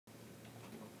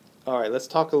All right, let's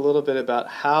talk a little bit about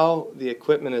how the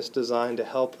equipment is designed to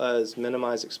help us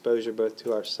minimize exposure both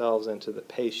to ourselves and to the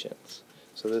patients.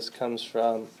 So this comes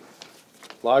from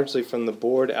largely from the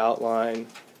board outline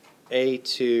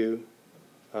A2,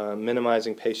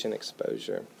 minimizing patient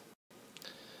exposure.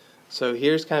 So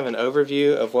here's kind of an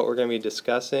overview of what we're going to be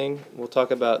discussing. We'll talk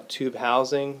about tube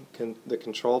housing, the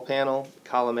control panel,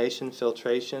 collimation,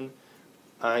 filtration.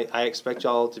 I expect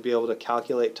y'all to be able to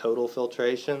calculate total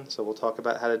filtration, so we'll talk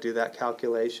about how to do that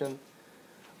calculation.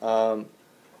 The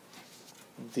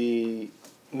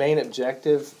main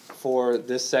objective for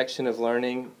this section of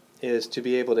learning is to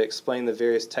be able to explain the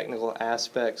various technical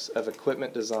aspects of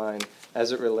equipment design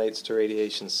as it relates to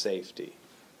radiation safety.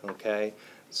 Okay,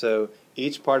 so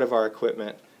each part of our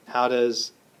equipment, how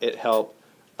does it help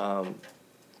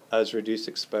us reduce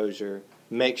exposure,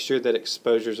 make sure that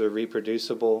exposures are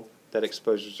reproducible, that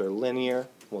exposures are linear.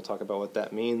 We'll talk about what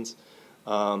that means.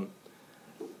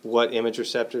 What image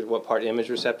receptors, what part image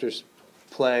receptors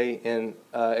play in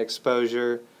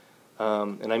exposure,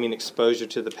 and I mean exposure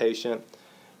to the patient,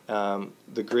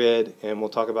 the grid, and we'll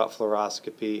talk about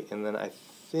fluoroscopy, and then I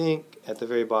think at the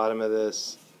very bottom of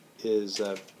this is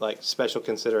like special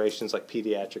considerations like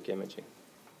pediatric imaging.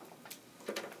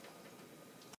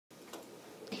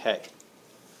 Okay.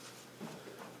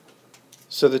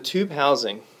 So the tube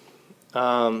housing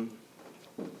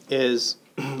is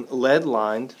lead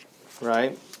lined,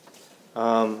 right?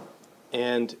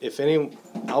 And if any,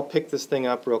 I'll pick this thing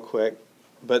up real quick,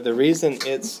 but the reason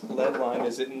it's lead lined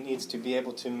is it needs to be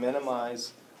able to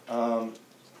minimize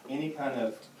any kind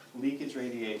of leakage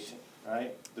radiation,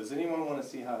 right? Does anyone want to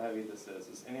see how heavy this is?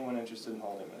 Is anyone interested in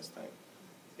holding this thing?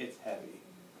 It's heavy.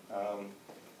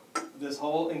 This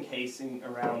whole encasing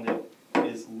around it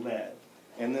is lead.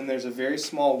 And then there's a very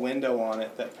small window on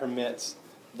it that permits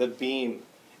the beam.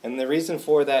 And the reason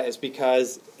for that is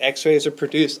because X-rays are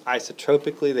produced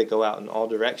isotropically. They go out in all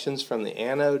directions from the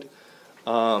anode.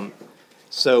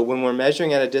 So when we're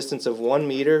measuring at a distance of 1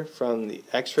 meter from the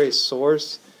X-ray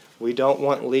source, we don't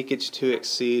want leakage to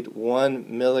exceed 1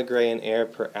 milligrain air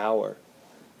per hour.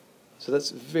 So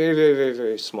that's very, very, very,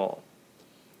 very small.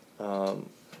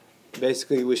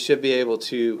 Basically, we should be able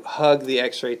to hug the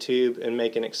X-ray tube and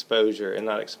make an exposure and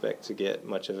not expect to get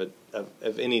much of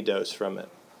any dose from it.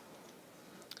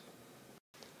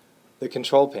 The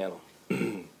control panel.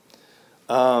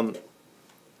 The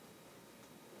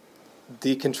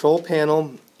control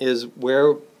panel is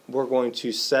where we're going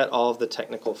to set all of the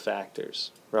technical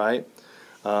factors, right?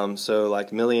 So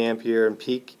like milliampere and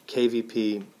peak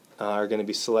kVp are going to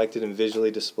be selected and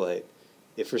visually displayed.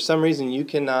 If for some reason you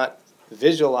cannot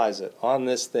visualize it on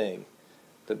this thing,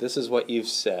 that this is what you've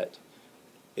set,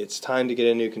 it's time to get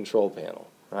a new control panel,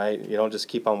 right? You don't just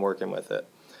keep on working with it.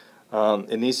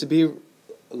 It needs to be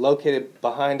located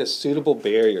behind a suitable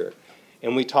barrier.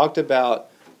 And we talked about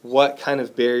what kind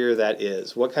of barrier that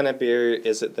is. What kind of barrier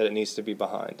is it that it needs to be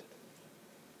behind?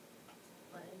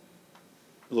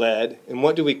 Lead. And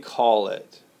what do we call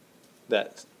it,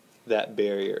 that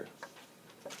barrier?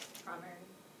 Primary.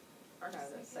 Or no,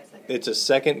 that's secondary. It's a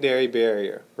secondary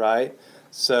barrier, right?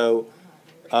 So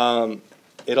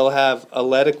it'll have a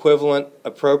lead equivalent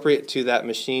appropriate to that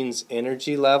machine's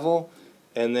energy level,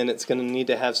 and then it's going to need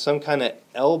to have some kind of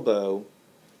elbow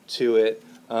to it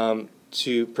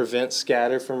to prevent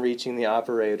scatter from reaching the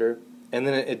operator. And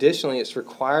then additionally, it's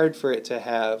required for it to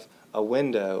have a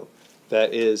window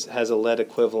that has a lead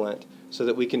equivalent so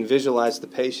that we can visualize the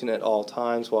patient at all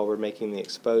times while we're making the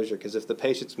exposure. Because if the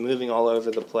patient's moving all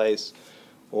over the place,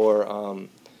 or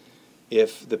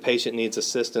if the patient needs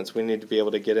assistance, we need to be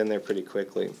able to get in there pretty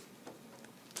quickly.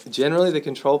 Generally, the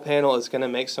control panel is going to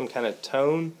make some kind of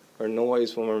tone or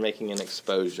noise when we're making an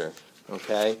exposure,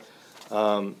 okay?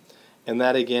 And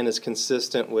that, again, is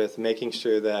consistent with making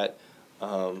sure that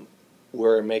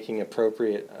we're making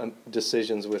appropriate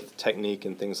decisions with technique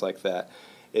and things like that.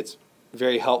 It's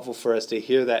very helpful for us to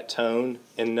hear that tone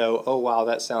and know, oh, wow,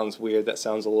 that sounds weird. That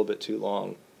sounds a little bit too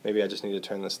long. Maybe I just need to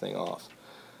turn this thing off.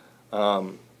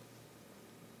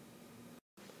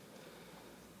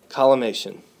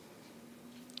 Collimation.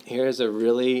 Here's a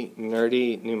really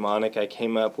nerdy mnemonic I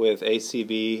came up with.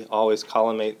 ACB, always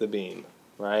collimate the beam,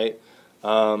 right?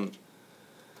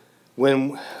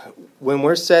 When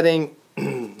we're setting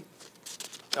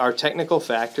our technical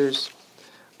factors,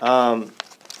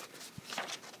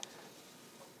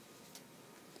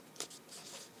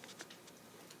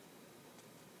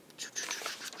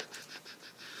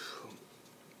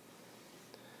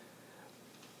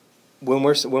 when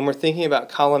we're thinking about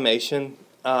collimation,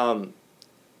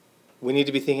 we need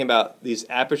to be thinking about these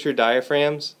aperture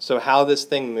diaphragms. So how this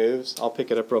thing moves, I'll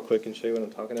pick it up real quick and show you what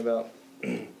I'm talking about.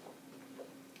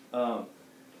 So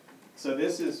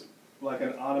this is like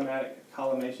an automatic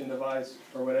collimation device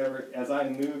or whatever. As I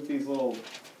move these little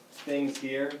things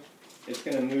here, it's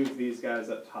going to move these guys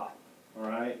up top. All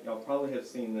right? Y'all probably have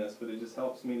seen this, but it just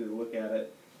helps me to look at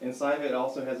it. Inside of it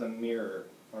also has a mirror.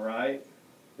 All right?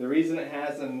 The reason it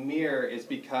has a mirror is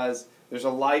because there's a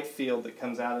light field that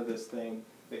comes out of this thing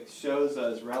that shows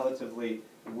us relatively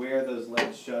where those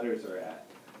lead shutters are at.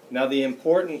 Now the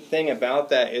important thing about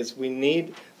that is we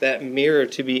need that mirror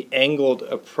to be angled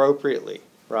appropriately,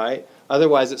 right?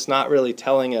 Otherwise it's not really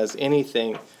telling us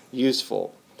anything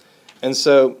useful. And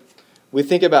so we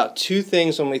think about two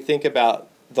things when we think about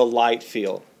the light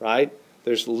field, right?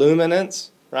 There's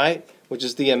luminance, right? Which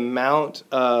is the amount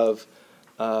of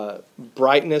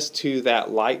brightness to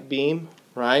that light beam,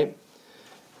 right?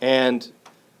 And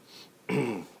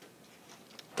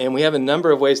we have a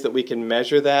number of ways that we can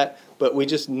measure that, but we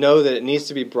just know that it needs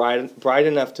to be bright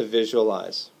enough to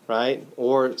visualize, right?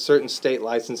 Or certain state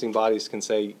licensing bodies can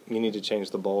say you need to change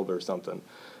the bulb or something.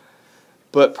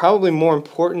 But probably more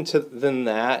important than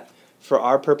that, for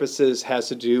our purposes, has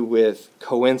to do with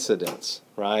coincidence,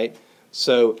 right?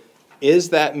 So is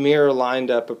that mirror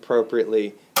lined up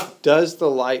appropriately? Does the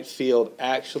light field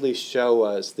actually show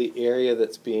us the area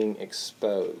that's being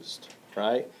exposed,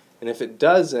 right? And if it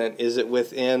doesn't, is it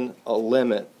within a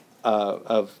limit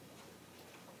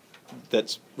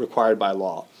that's required by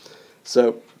law?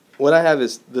 So what I have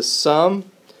is the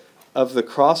sum of the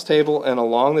cross table and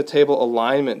along the table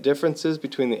alignment differences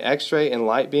between the X-ray and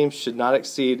light beams should not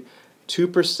exceed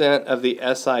 2% of the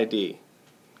SID.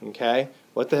 Okay?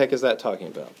 What the heck is that talking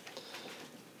about?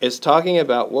 It's talking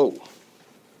about, whoa,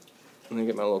 let me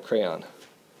get my little crayon.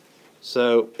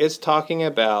 So it's talking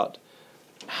about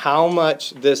how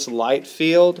much this light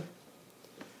field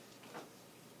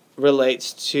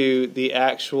relates to the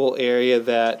actual area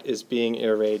that is being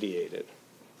irradiated,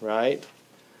 right?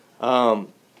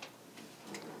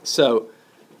 So,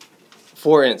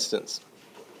 for instance,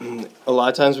 a lot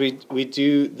of times we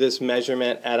do this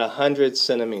measurement at 100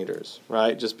 centimeters,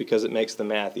 right? Just because it makes the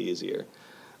math easier.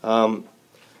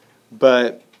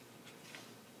 But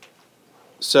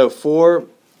so for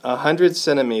 100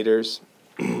 centimeters,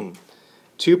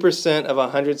 2% of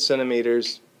 100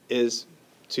 centimeters is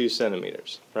 2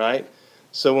 centimeters, right?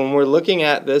 So when we're looking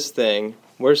at this thing,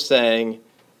 we're saying,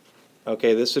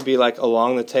 okay, this would be like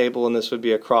along the table and this would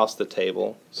be across the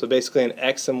table. So basically an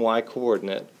X and Y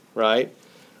coordinate, right?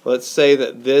 Let's say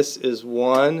that this is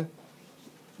 1,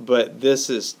 but this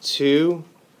is 2.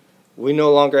 We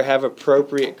no longer have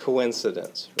appropriate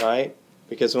coincidence, right?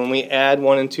 Because when we add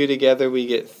 1 and 2 together, we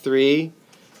get 3,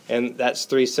 and that's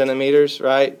 3 centimeters,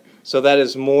 right? So that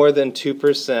is more than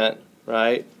 2%,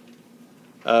 right,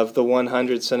 of the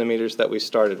 100 centimeters that we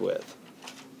started with.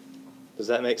 Does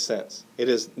that make sense? It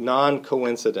is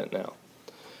non-coincident now.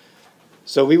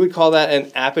 So we would call that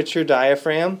an aperture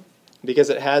diaphragm because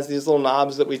it has these little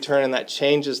knobs that we turn and that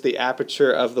changes the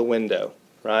aperture of the window,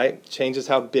 right? Changes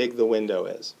how big the window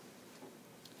is.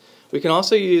 We can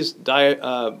also use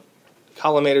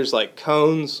collimators like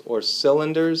cones or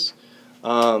cylinders.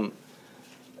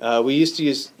 We used to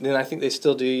use, and I think they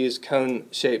still do use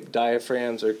cone-shaped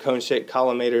diaphragms or cone-shaped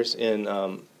collimators in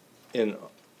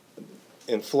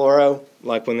fluoro,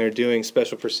 like when they're doing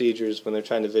special procedures, when they're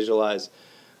trying to visualize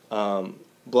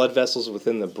blood vessels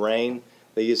within the brain.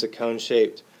 They use a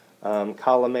cone-shaped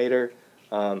collimator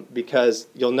because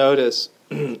you'll notice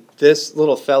this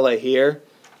little fella here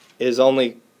is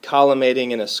only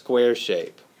collimating in a square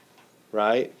shape,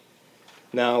 right?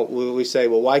 Now we say,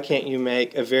 well, why can't you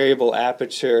make a variable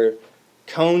aperture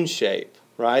cone shape,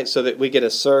 right, so that we get a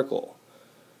circle,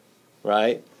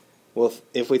 right? Well,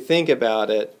 if we think about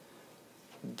it,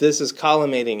 this is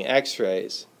collimating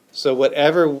X-rays. So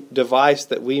whatever device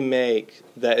that we make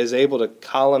that is able to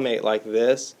collimate like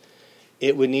this,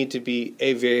 it would need to be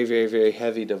a very, very, very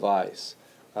heavy device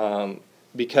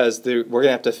because we're going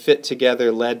to have to fit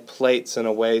together lead plates in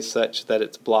a way such that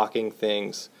it's blocking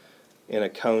things in a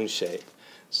cone shape.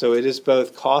 So it is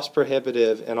both cost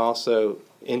prohibitive and also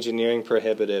engineering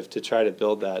prohibitive to try to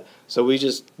build that. So we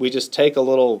just take a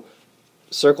little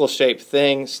circle-shaped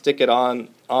thing, stick it on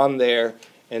there,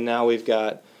 and now we've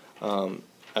got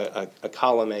a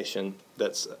collimation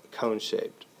that's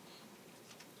cone-shaped.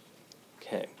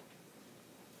 Okay.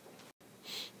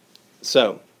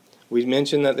 So we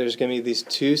mentioned that there's going to be these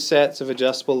 2 sets of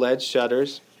adjustable lead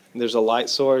shutters. There's a light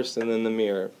source and then the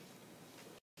mirror.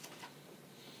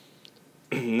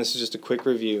 And this is just a quick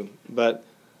review, but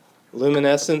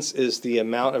luminescence is the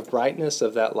amount of brightness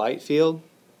of that light field.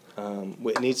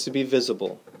 It needs to be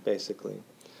visible, basically.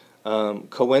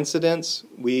 Coincidence,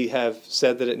 we have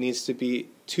said that it needs to be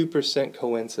 2%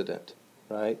 coincident,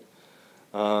 right?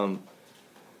 And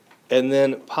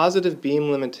then positive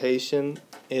beam limitation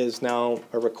is now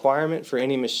a requirement for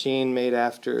any machine made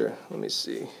after, let me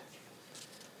see.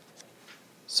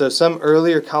 So some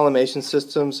earlier collimation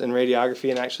systems in radiography,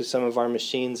 and actually some of our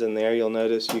machines in there, you'll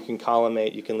notice you can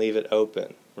collimate, you can leave it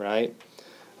open, right?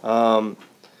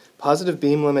 Positive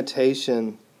beam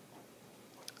limitation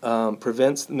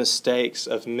prevents the mistakes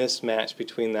of mismatch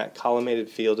between that collimated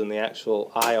field and the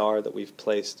actual IR that we've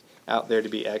placed out there to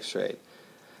be x-rayed.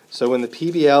 So when the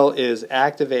PBL is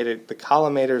activated, the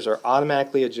collimators are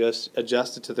automatically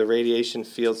adjusted to the radiation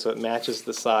field so it matches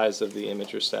the size of the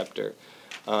image receptor.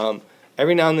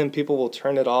 Every now and then people will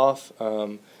turn it off,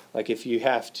 like if you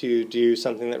have to do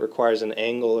something that requires an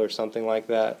angle or something like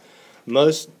that.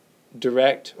 Most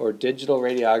direct or digital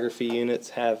radiography units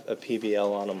have a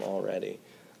PBL on them already,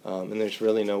 and there's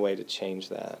really no way to change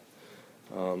that.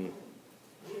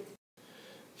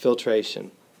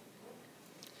 Filtration.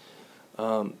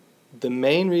 The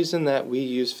main reason that we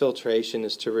use filtration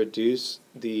is to reduce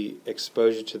the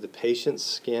exposure to the patient's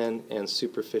skin and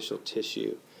superficial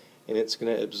tissue. And it's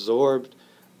going to absorb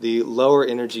the lower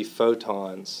energy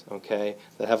photons, okay,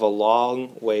 that have a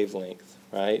long wavelength,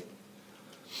 right?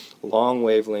 Long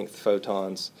wavelength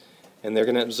photons. And they're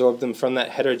going to absorb them from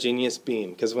that heterogeneous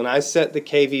beam. Because when I set the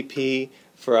KVP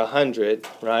for 100,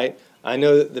 right, I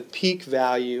know that the peak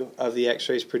value of the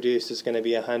x-rays produced is going to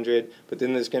be 100, but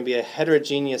then there's going to be a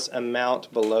heterogeneous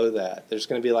amount below that. There's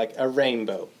going to be like a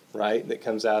rainbow, right, that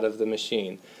comes out of the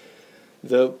machine.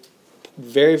 The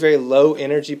very, very low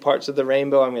energy parts of the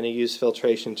rainbow I'm going to use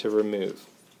filtration to remove,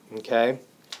 okay?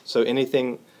 So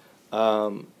anything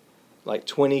like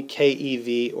 20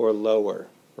 keV or lower,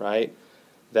 right,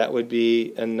 that would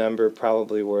be a number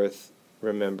probably worth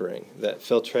remembering. That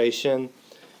filtration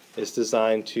is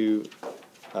designed to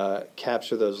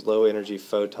capture those low energy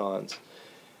photons.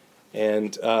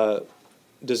 And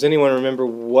does anyone remember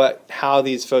how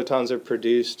these photons are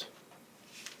produced?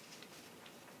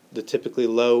 The typically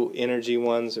low energy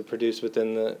ones are produced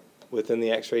within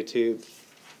the X-ray tube.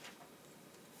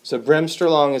 So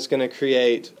Bremsstrahlung is going to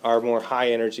create our more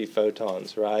high energy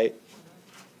photons, right?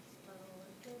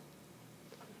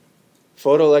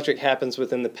 Photoelectric happens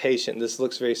within the patient. This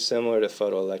looks very similar to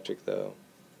photoelectric though.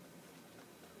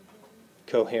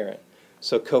 Coherent.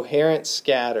 So coherent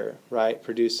scatter, right,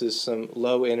 produces some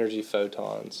low energy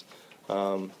photons.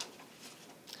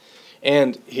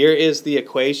 And here is the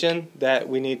equation that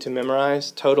we need to memorize.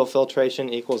 Total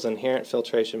filtration equals inherent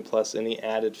filtration plus any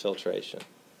added filtration,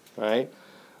 right?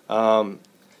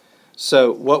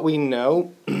 So what we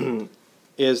know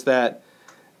is that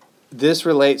this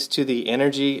relates to the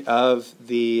energy of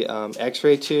the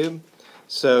X-ray tube.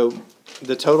 So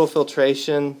the total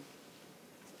filtration,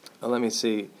 let me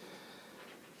see.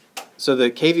 So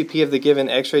the KVP of the given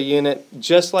X-ray unit,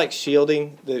 just like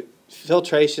shielding, the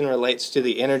filtration relates to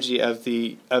the energy of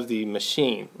the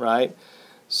machine, right?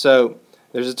 So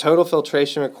there's a total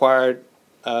filtration required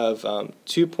of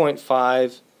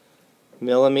 2.5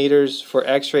 millimeters for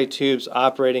X-ray tubes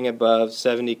operating above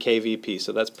 70 kVp.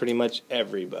 So that's pretty much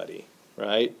everybody,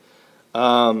 right?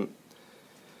 And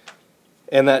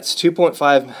that's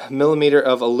 2.5 millimeter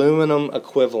of aluminum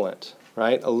equivalent,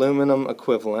 right? Aluminum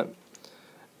equivalent.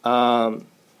 And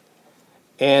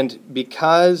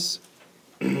because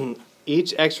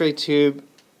each X-ray tube,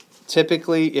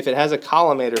 typically, if it has a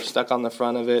collimator stuck on the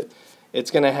front of it,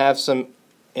 it's going to have some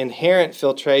inherent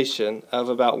filtration of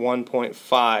about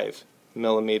 1.5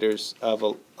 millimeters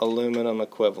of aluminum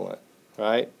equivalent,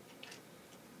 right?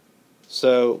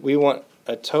 So we want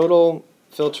a total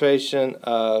filtration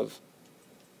of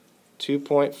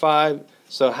 2.5.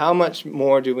 So how much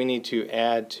more do we need to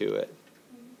add to it?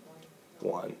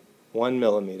 1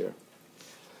 millimeter.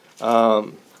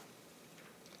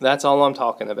 That's all I'm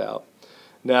talking about.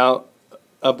 Now,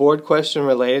 a board question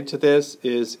related to this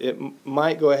is it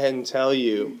might go ahead and tell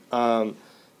you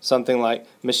something like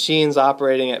machines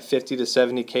operating at 50 to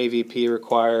 70 kVp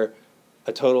require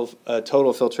a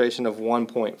total filtration of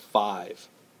 1.5,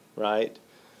 right?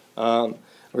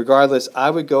 Regardless,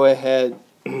 I would go ahead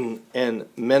and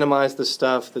minimize the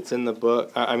stuff that's in the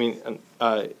book.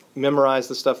 Memorize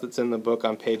the stuff that's in the book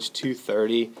on page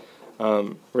 230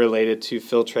 related to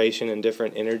filtration and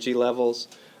different energy levels.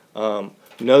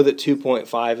 Know that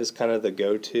 2.5 is kind of the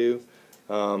go-to,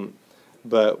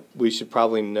 but we should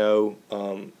probably know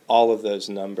all of those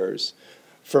numbers.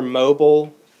 For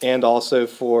mobile and also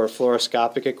for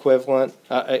fluoroscopic equipment,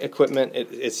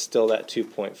 it's still that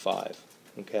 2.5,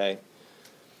 okay?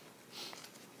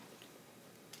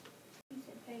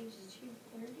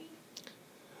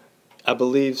 I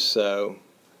believe so.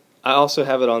 I also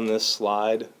have it on this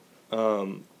slide.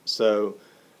 So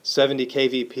 70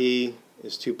 kVp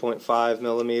is 2.5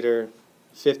 millimeter.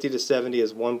 50 to 70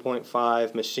 is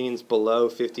 1.5. Machines below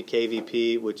 50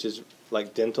 kVp, which is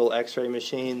like dental x-ray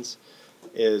machines,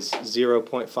 is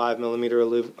 0.5 millimeter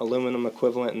aluminum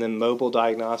equivalent. And then mobile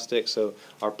diagnostics, so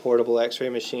our portable x-ray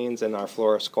machines and our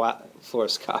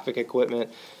fluoroscopic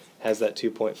equipment has that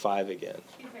 2.5 again.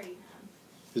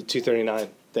 239. 239.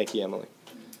 Thank you, Emily.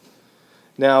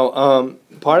 Now,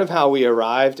 part of how we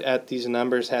arrived at these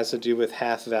numbers has to do with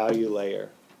half value layer,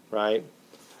 right?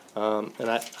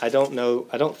 And I don't know,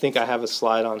 I don't think I have a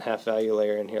slide on half value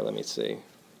layer in here. Let me see.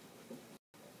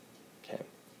 Okay.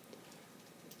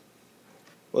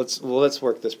 Let's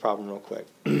work this problem real quick.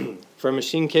 For a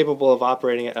machine capable of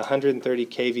operating at 130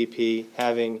 kVp,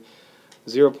 having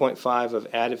 0.5 of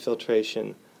added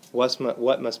filtration,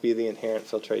 what must be the inherent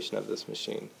filtration of this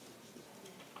machine?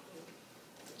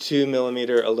 2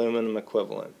 millimeter aluminum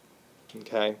equivalent.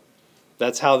 Okay,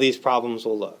 that's how these problems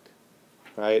will look,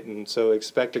 right? And so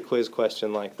expect a quiz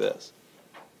question like this.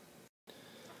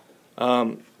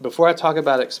 Before I talk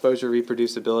about exposure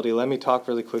reproducibility, let me talk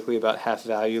really quickly about half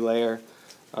value layer.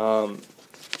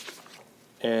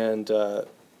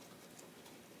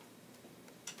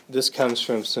 This comes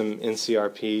from some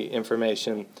NCRP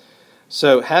information.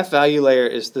 So half value layer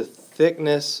is the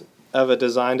thickness of a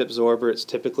designed absorber. It's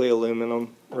typically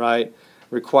aluminum, right?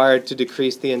 Required to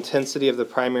decrease the intensity of the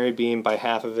primary beam by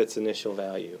half of its initial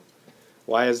value.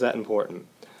 Why is that important?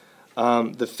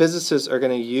 The physicists are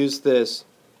going to use this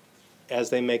as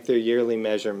they make their yearly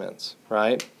measurements,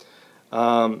 right?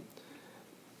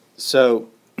 So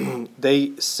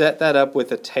they set that up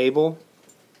with a table,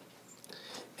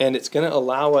 and it's going to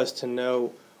allow us to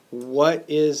know what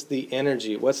is the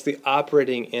energy, what's the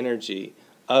operating energy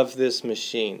of this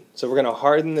machine. So we're going to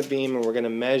harden the beam, and we're going to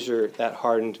measure that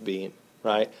hardened beam,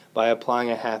 right, by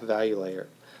applying a half value layer.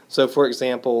 So for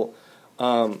example,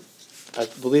 I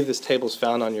believe this table is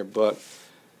found on your book,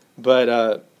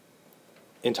 but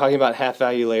in talking about half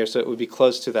value layer, so it would be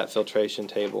close to that filtration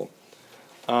table.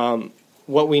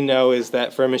 What we know is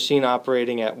that for a machine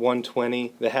operating at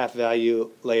 120, the half value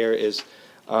layer is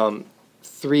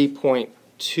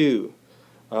 3.2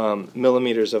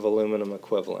 millimeters of aluminum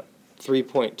equivalent.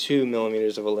 3.2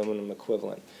 millimeters of aluminum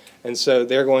equivalent. And so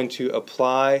they're going to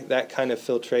apply that kind of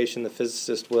filtration, the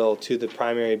physicist will, to the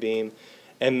primary beam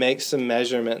and make some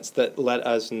measurements that let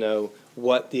us know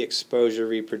what the exposure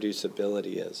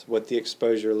reproducibility is, what the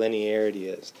exposure linearity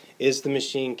is. Is the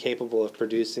machine capable of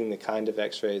producing the kind of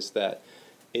x-rays that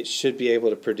it should be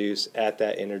able to produce at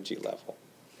that energy level,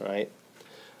 right?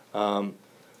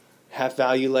 Half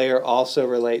value layer also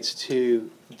relates to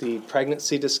the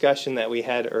pregnancy discussion that we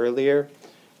had earlier.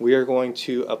 We are going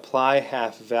to apply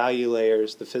half value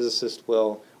layers, the physicist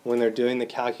will, when they're doing the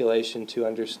calculation to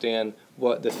understand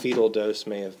what the fetal dose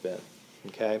may have been.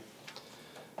 Okay?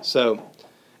 So,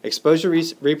 exposure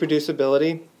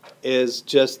reproducibility is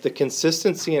just the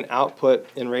consistency in output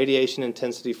and radiation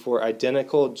intensity for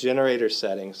identical generator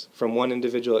settings from one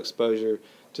individual exposure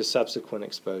to subsequent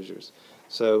exposures.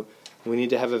 So we need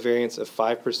to have a variance of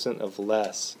 5% of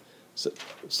less.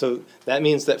 So that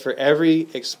means that for every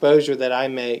exposure that I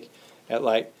make at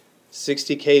like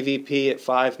 60 kVp at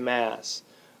 5 mass,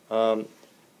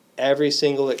 every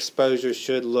single exposure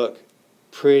should look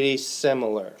pretty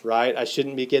similar, right? I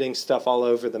shouldn't be getting stuff all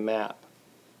over the map.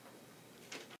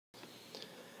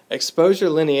 Exposure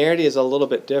linearity is a little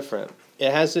bit different.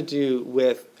 It has to do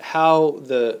with how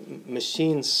the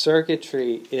machine's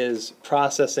circuitry is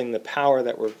processing the power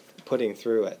that we're putting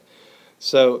through it.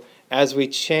 So as we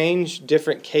change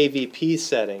different kVp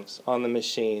settings on the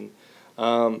machine,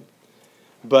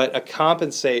 but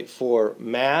compensate for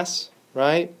mass,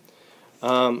 right?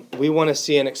 We want to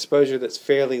see an exposure that's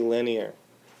fairly linear.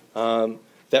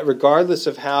 That regardless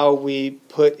of how we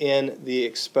put in the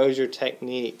exposure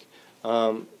technique,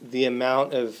 the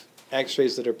amount of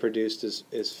x-rays that are produced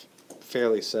is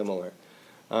fairly similar.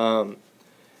 And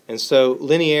so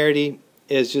linearity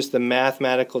is just the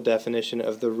mathematical definition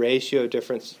of the ratio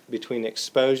difference between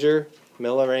exposure,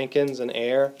 milliroentgens and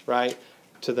air, right,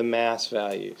 to the mass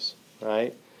values,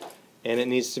 right? And it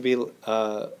needs to be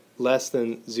less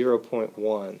than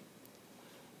 0.1.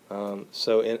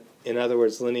 So in other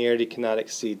words, linearity cannot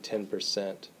exceed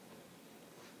 10%.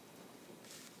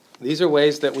 These are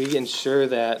ways that we ensure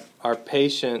that our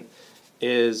patient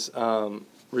is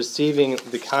receiving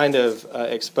the kind of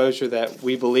exposure that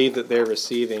we believe that they're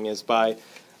receiving is by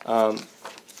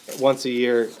once a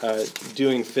year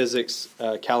doing physics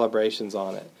calibrations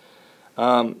on it.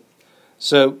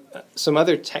 So some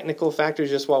other technical factors,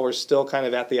 just while we're still kind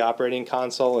of at the operating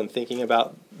console and thinking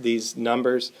about these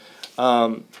numbers.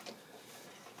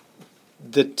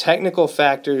 The technical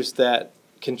factors that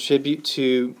contribute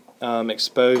to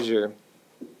exposure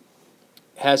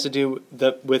has to do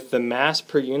with the mass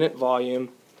per unit volume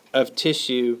of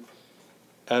tissue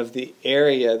of the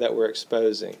area that we're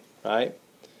exposing, right?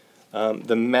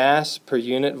 The mass per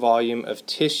unit volume of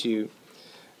tissue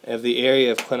of the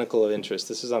area of clinical interest.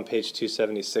 This is on page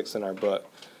 276 in our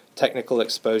book, Technical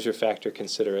Exposure Factor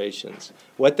Considerations.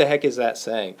 What the heck is that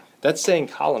saying? That's saying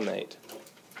collimate.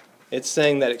 It's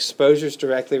saying that exposure is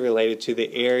directly related to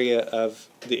the area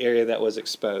that was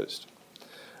exposed.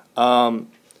 The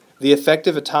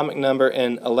effective atomic number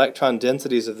and electron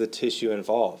densities of the tissue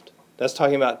involved. That's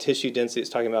talking about tissue density. It's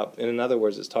talking about, in other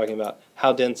words, it's talking about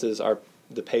how dense is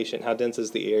the patient, how dense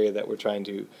is the area that we're trying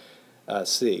to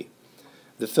see.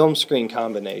 The film screen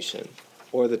combination,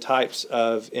 or the types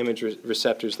of image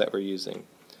receptors that we're using.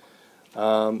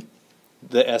 The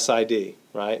SID,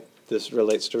 right? This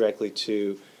relates directly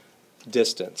to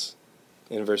distance,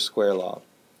 inverse square law.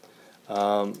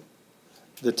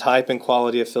 The type and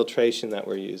quality of filtration that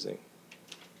we're using,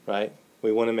 right?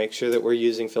 We want to make sure that we're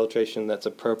using filtration that's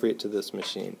appropriate to this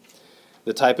machine.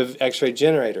 The type of X-ray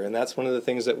generator, and that's one of the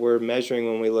things that we're measuring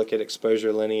when we look at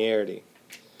exposure linearity.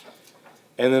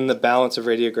 And then the balance of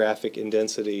radiographic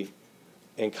intensity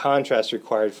and contrast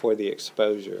required for the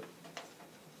exposure.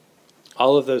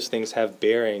 All of those things have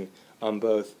bearing on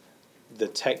both the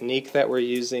technique that we're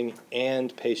using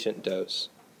and patient dose.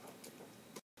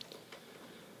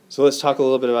 So let's talk a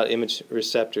little bit about image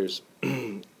receptors.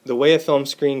 The way a film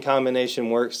screen combination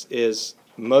works is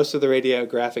most of the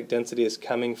radiographic density is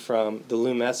coming from the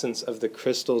luminescence of the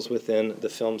crystals within the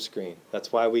film screen.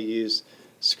 That's why we use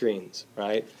screens,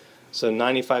 right? So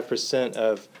 95%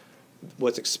 of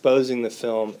what's exposing the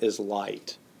film is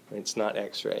light. It's not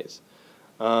X-rays.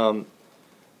 A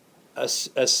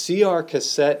CR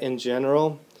cassette in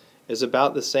general is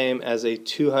about the same as a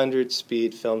 200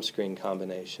 speed film screen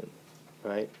combination,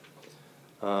 right?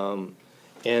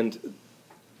 And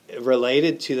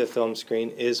related to the film screen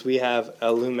is we have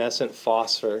a luminescent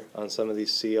phosphor on some of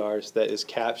these CRs that is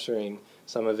capturing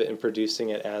some of it and producing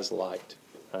it as light,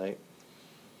 right?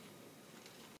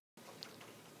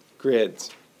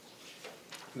 Grids.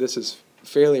 This is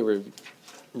fairly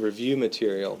review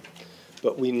material,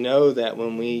 but we know that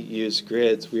when we use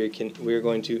grids, we're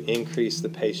going to increase the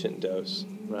patient dose,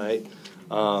 right?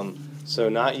 So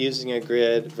not using a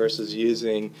grid versus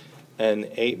using an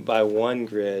 8x1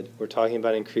 grid, we're talking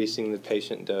about increasing the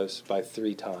patient dose by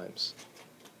 3 times,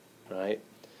 right?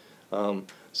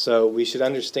 So we should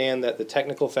understand that the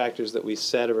technical factors that we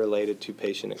set are related to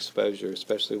patient exposure,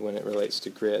 especially when it relates to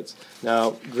grids.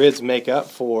 Now, grids make up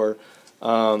for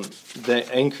the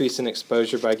increase in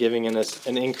exposure by giving us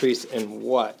an increase in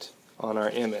what on our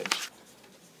image?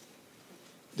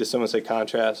 Did someone say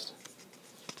contrast?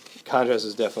 Contrast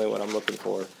is definitely what I'm looking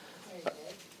for.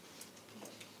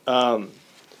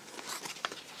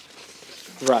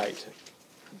 Right.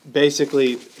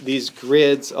 Basically, these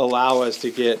grids allow us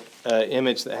to get an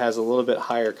image that has a little bit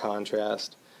higher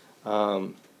contrast.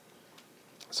 So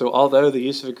although the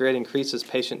use of a grid increases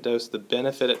patient dose, the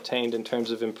benefit obtained in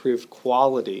terms of improved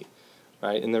quality,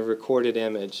 right, in the recorded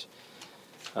image,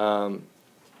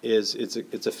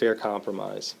 it's a fair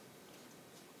compromise.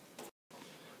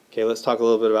 Okay, let's talk a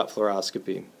little bit about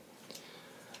fluoroscopy.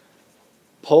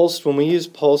 When we use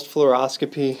pulsed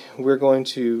fluoroscopy, we're going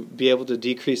to be able to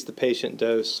decrease the patient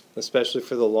dose, especially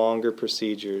for the longer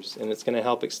procedures, and it's going to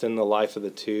help extend the life of the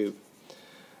tube.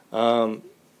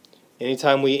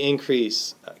 Anytime we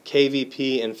increase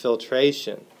KVP and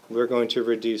filtration, we're going to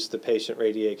reduce the patient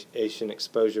radiation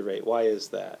exposure rate. Why is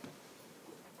that?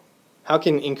 How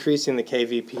can increasing the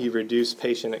KVP reduce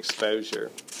patient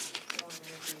exposure?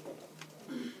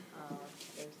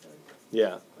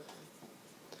 Yeah.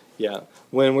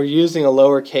 When we're using a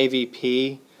lower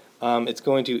KVP, it's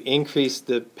going to increase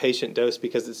the patient dose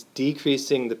because it's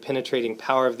decreasing the penetrating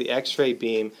power of the X-ray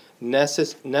beam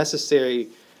necessary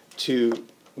to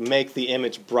make the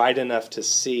image bright enough to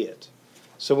see it.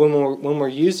 So when we're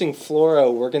using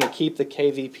fluoro, we're going to keep the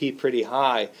KVP pretty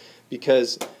high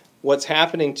because what's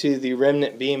happening to the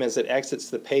remnant beam as it exits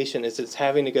the patient is it's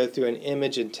having to go through an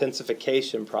image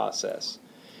intensification process.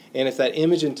 And if that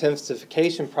image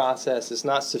intensification process is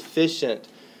not sufficient,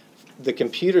 the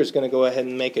computer is going to go ahead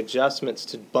and make adjustments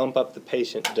to bump up the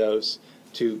patient dose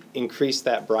to increase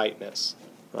that brightness,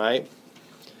 right?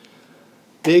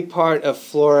 Big part of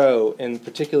fluoro, and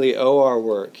particularly OR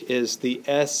work, is the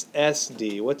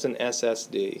SSD. What's an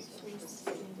SSD?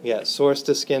 Yeah, source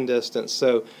to skin distance.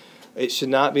 So it should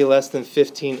not be less than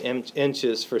 15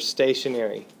 inches for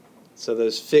stationary. So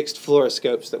those fixed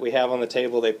fluoroscopes that we have on the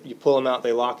table, you pull them out,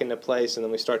 they lock into place, and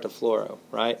then we start to fluoro,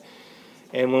 right?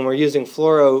 And when we're using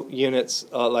fluoro units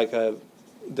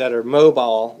that are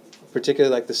mobile,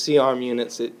 particularly like the C-arm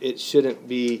units, it shouldn't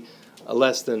be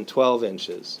less than 12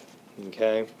 inches.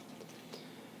 Okay?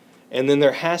 And then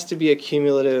there has to be a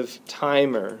cumulative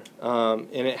timer, and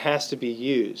it has to be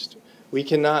used. We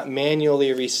cannot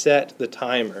manually reset the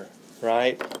timer,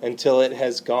 right, until it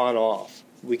has gone off.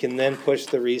 We can then push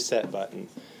the reset button.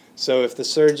 So if the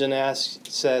surgeon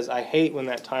says, I hate when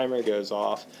that timer goes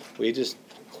off, we just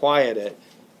quiet it.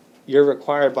 You're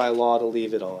required by law to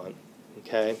leave it on,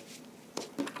 okay?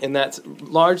 And that's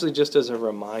largely just as a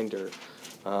reminder.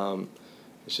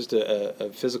 It's just a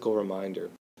physical reminder.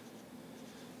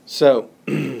 So,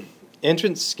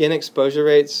 entrance skin exposure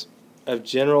rates of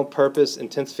general purpose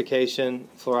intensification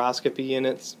fluoroscopy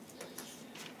units,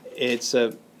 it's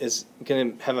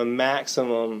going to have a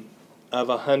maximum of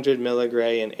 100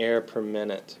 milligray in air per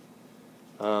minute.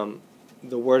 The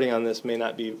wording on this may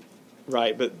not be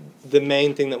right, but the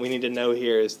main thing that we need to know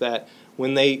here is that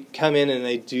when they come in and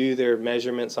they do their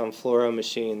measurements on fluoro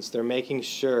machines, they're making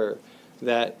sure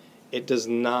that it does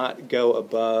not go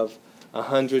above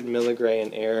 100 milligray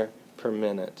in air per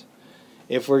minute.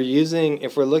 If we're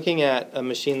looking at a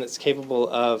machine that's capable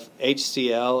of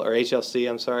HCl or HLC,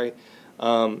 I'm sorry,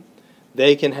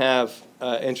 they can have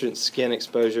entrance skin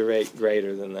exposure rate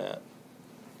greater than that.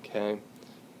 Okay.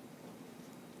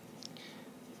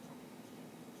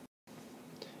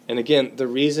 And again, the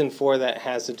reason for that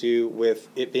has to do with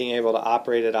it being able to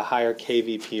operate at a higher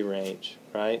kVp range,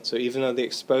 right? So even though the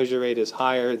exposure rate is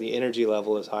higher, the energy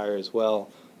level is higher as well,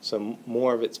 so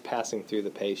more of it's passing through the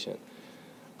patient.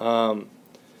 The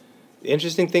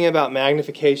interesting thing about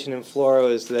magnification in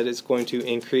fluoro is that it's going to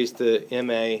increase the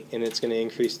MA and it's going to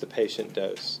increase the patient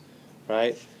dose,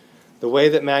 right? The way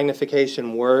that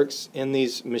magnification works in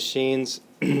these machines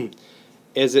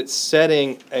is it's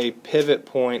setting a pivot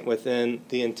point within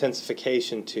the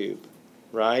intensification tube,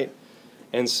 right?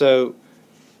 And so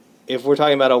if we're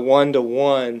talking about a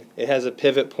 1-to-1, it has a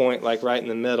pivot point like right in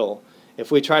the middle.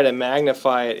 If we try to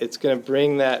magnify it, it's going to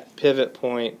bring that pivot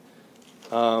point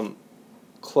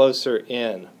closer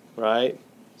in, right?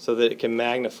 So that it can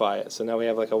magnify it. So now we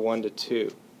have like a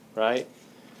 1-to-2, right?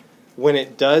 When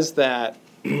it does that,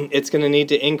 it's going to need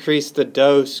to increase the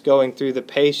dose going through the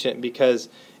patient because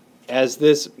as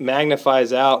this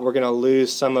magnifies out, we're going to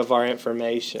lose some of our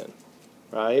information,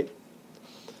 right?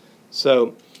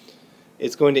 So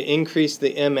it's going to increase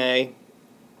the MA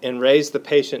and raise the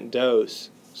patient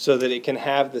dose so that it can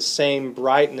have the same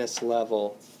brightness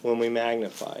level when we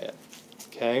magnify it,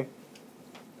 okay?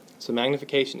 So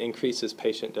magnification increases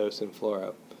patient dose in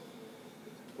fluoro.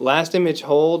 Last image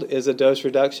hold is a dose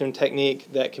reduction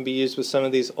technique that can be used with some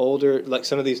of these older, like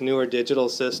some of these newer digital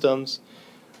systems.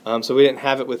 So we didn't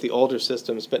have it with the older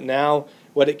systems, but now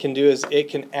what it can do is it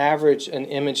can average an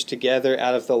image together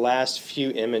out of the last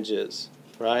few images,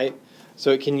 right?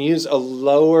 So it can use a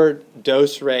lower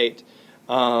dose rate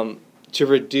to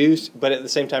reduce, but at the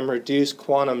same time reduce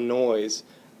quantum noise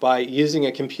by using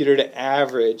a computer to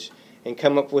average and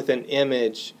come up with an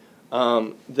image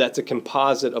that's a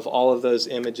composite of all of those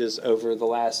images over the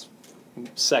last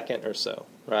second or so,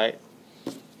 right?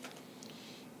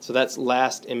 So that's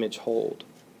last image hold.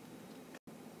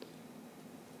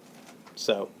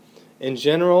 So, in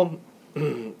general,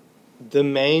 the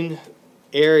main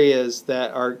areas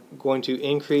that are going to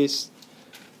increase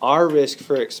our risk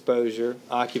for exposure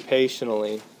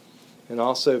occupationally and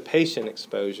also patient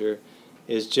exposure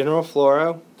is general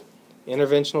fluoro,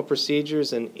 interventional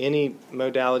procedures in any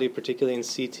modality, particularly in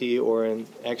CT or in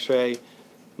X-ray.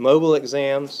 Mobile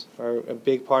exams are a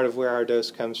big part of where our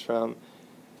dose comes from,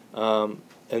 and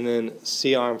then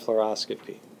C-arm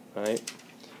fluoroscopy, right?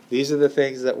 These are the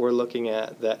things that we're looking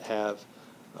at that have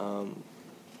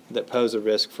that pose a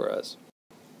risk for us.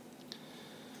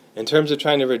 In terms of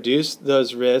trying to reduce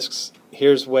those risks,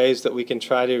 here's ways that we can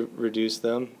try to reduce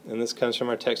them, and this comes from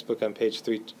our textbook on page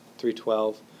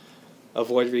 312.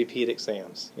 Avoid repeat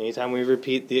exams. Anytime we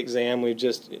repeat the exam, we've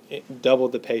just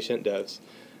doubled the patient dose.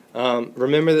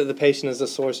 Remember that the patient is the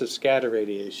source of scatter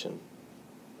radiation,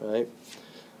 right?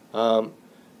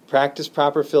 Practice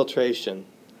proper filtration.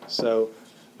 So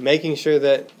making sure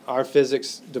that our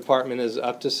physics department is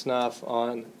up to snuff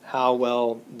on how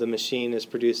well the machine is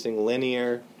producing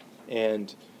linear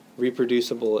and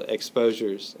reproducible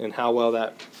exposures and how well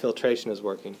that filtration is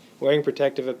working. Wearing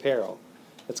protective apparel.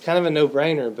 It's kind of a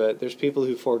no-brainer, but there's people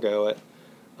who forego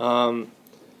it.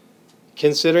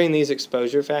 Considering these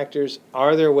exposure factors,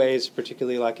 are there ways,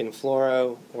 particularly like in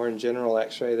fluoro or in general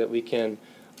X-ray, that we can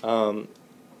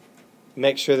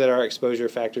make sure that our exposure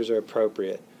factors are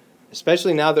appropriate?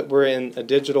 especially now that we're in a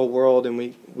digital world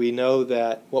and we know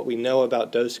that what we know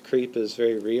about dose creep is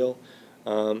very real,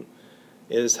 it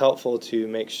is helpful to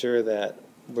make sure that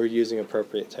we're using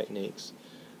appropriate techniques.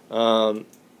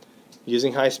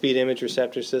 Using high-speed image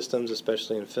receptor systems,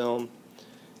 especially in film,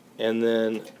 and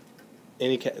then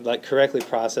correctly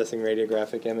processing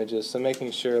radiographic images. So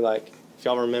making sure, like, if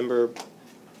y'all remember,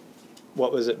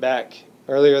 what was it back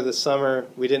earlier this summer,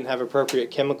 we didn't have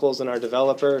appropriate chemicals in our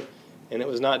developer, and it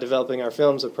was not developing our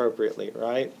films appropriately,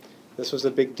 right? This was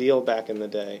a big deal back in the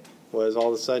day, was all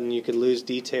of a sudden you could lose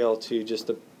detail to just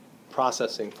the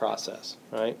processing process,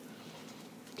 right?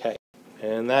 Okay,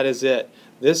 and that is it.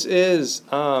 This is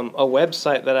a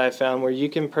website that I found where you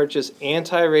can purchase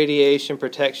anti-radiation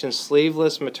protection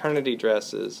sleeveless maternity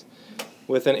dresses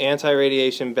with an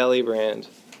anti-radiation belly brand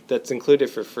that's included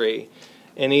for free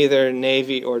in either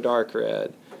navy or dark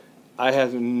red. I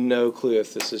have no clue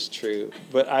if this is true,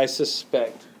 but I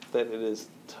suspect that it is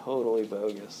totally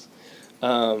bogus.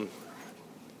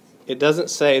 It doesn't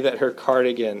say that her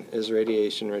cardigan is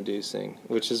radiation reducing,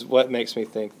 which is what makes me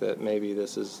think that maybe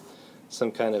this is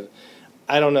some kind of,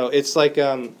 I don't know. It's like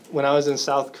when I was in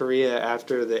South Korea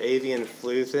after the avian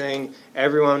flu thing,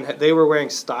 they were wearing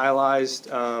stylized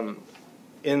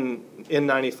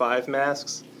N95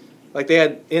 masks. Like they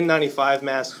had N95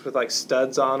 masks with like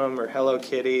studs on them, or Hello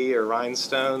Kitty, or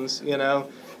rhinestones, you know,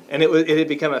 and it had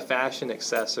become a fashion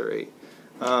accessory.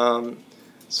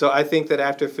 So I think that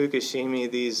after Fukushima,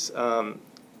 these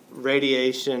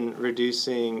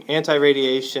radiation-reducing,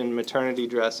 anti-radiation maternity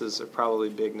dresses are probably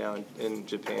big now in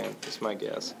Japan. That's my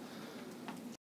guess.